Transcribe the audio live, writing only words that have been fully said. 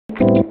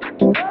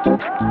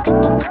It's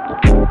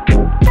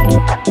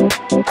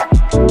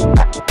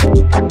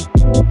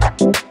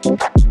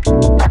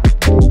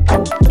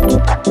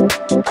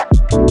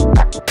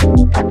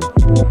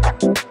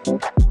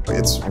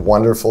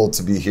wonderful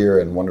to be here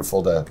and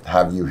wonderful to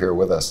have you here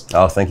with us.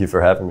 Oh, thank you for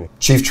having me.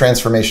 Chief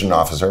Transformation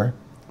Officer.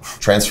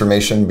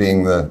 Transformation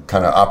being the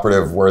kind of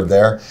operative word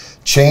there.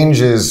 Change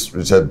is,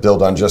 to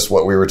build on just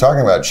what we were talking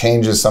about,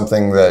 change is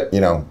something that,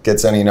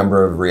 gets any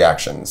number of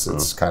reactions.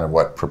 It's kind of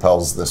what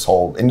propels this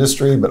whole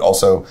industry, but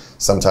also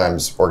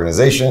sometimes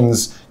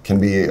organizations can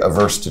be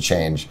averse to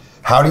change.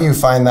 How do you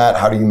find that?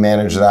 How do you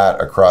manage that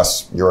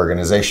across your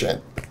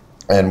organization?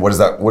 And what does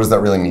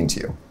that really mean to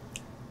you?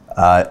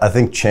 I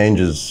think change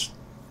is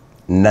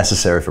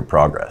necessary for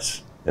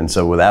progress. And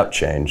so without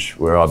change,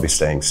 we'll all be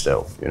staying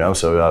still,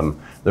 So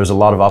there's a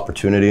lot of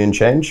opportunity in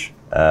change.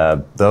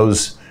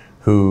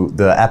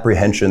 The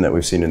apprehension that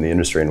we've seen in the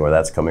industry and where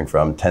that's coming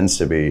from tends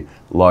to be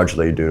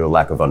largely due to a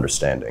lack of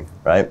understanding,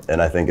 right?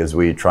 And I think as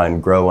we try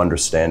and grow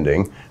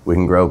understanding, we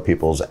can grow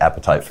people's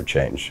appetite for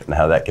change and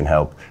how that can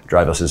help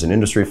drive us as an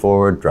industry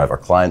forward, drive our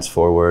clients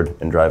forward,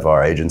 and drive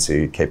our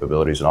agency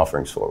capabilities and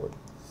offerings forward.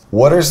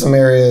 What are some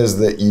areas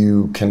that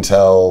you can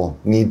tell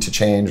need to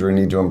change or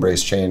need to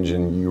embrace change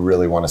and you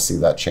really want to see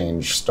that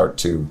change start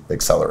to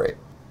accelerate?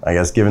 I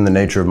guess given the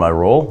nature of my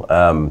role,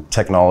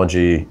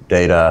 technology,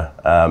 data,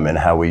 and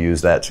how we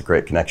use that to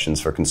create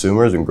connections for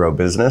consumers and grow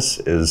business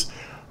is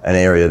an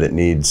area that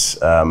needs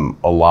a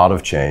lot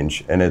of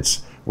change. And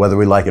it's, whether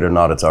we like it or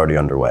not, it's already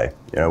underway.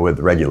 With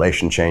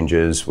regulation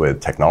changes,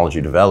 with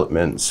technology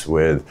developments,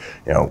 with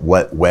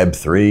what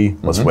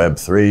Web3, what's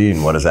Web3,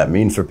 and what does that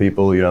mean for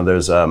people?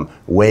 There's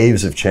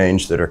waves of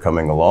change that are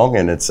coming along,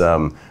 and it's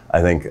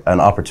I think an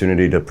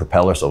opportunity to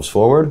propel ourselves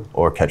forward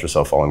or catch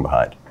ourselves falling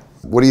behind.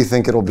 What do you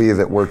think it'll be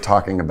that we're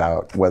talking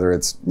about, whether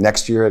it's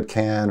next year at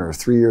Cannes or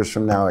 3 years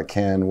from now at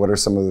Cannes? What are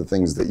some of the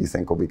things that you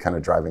think will be kind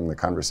of driving the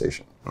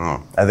conversation? I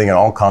think in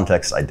all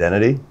contexts,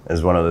 identity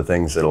is one of the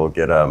things that'll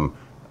get a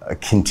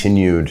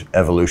continued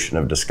evolution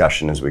of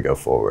discussion as we go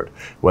forward.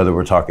 Whether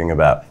we're talking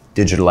about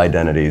digital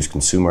identities,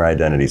 consumer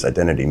identities,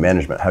 identity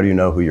management, how do you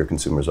know who your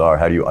consumers are?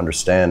 How do you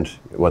understand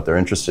what they're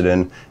interested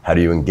in? How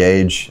do you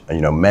engage,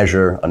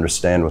 measure,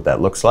 understand what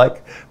that looks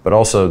like? But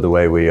also the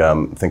way we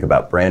think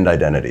about brand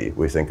identity,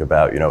 we think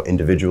about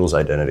individuals'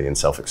 identity and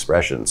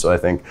self-expression. So I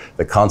think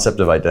the concept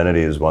of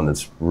identity is one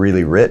that's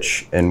really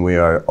rich, and we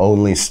are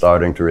only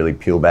starting to really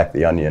peel back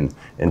the onion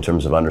in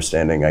terms of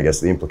understanding, I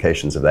guess, the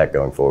implications of that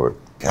going forward.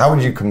 How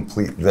would you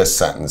complete this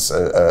sentence?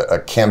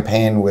 A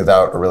campaign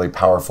without a really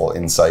powerful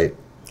insight?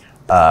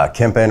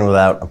 Campaign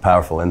without a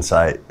powerful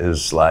insight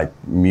is like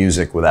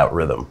music without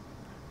rhythm.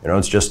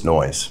 It's just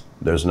noise.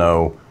 There's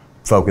no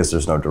focus,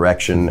 there's no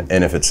direction,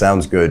 and if it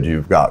sounds good,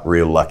 you've got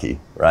real lucky,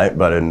 right?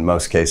 But in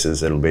most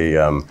cases, it'll be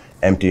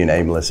empty and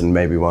aimless and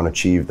maybe won't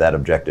achieve that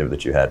objective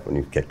that you had when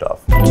you kicked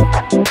off.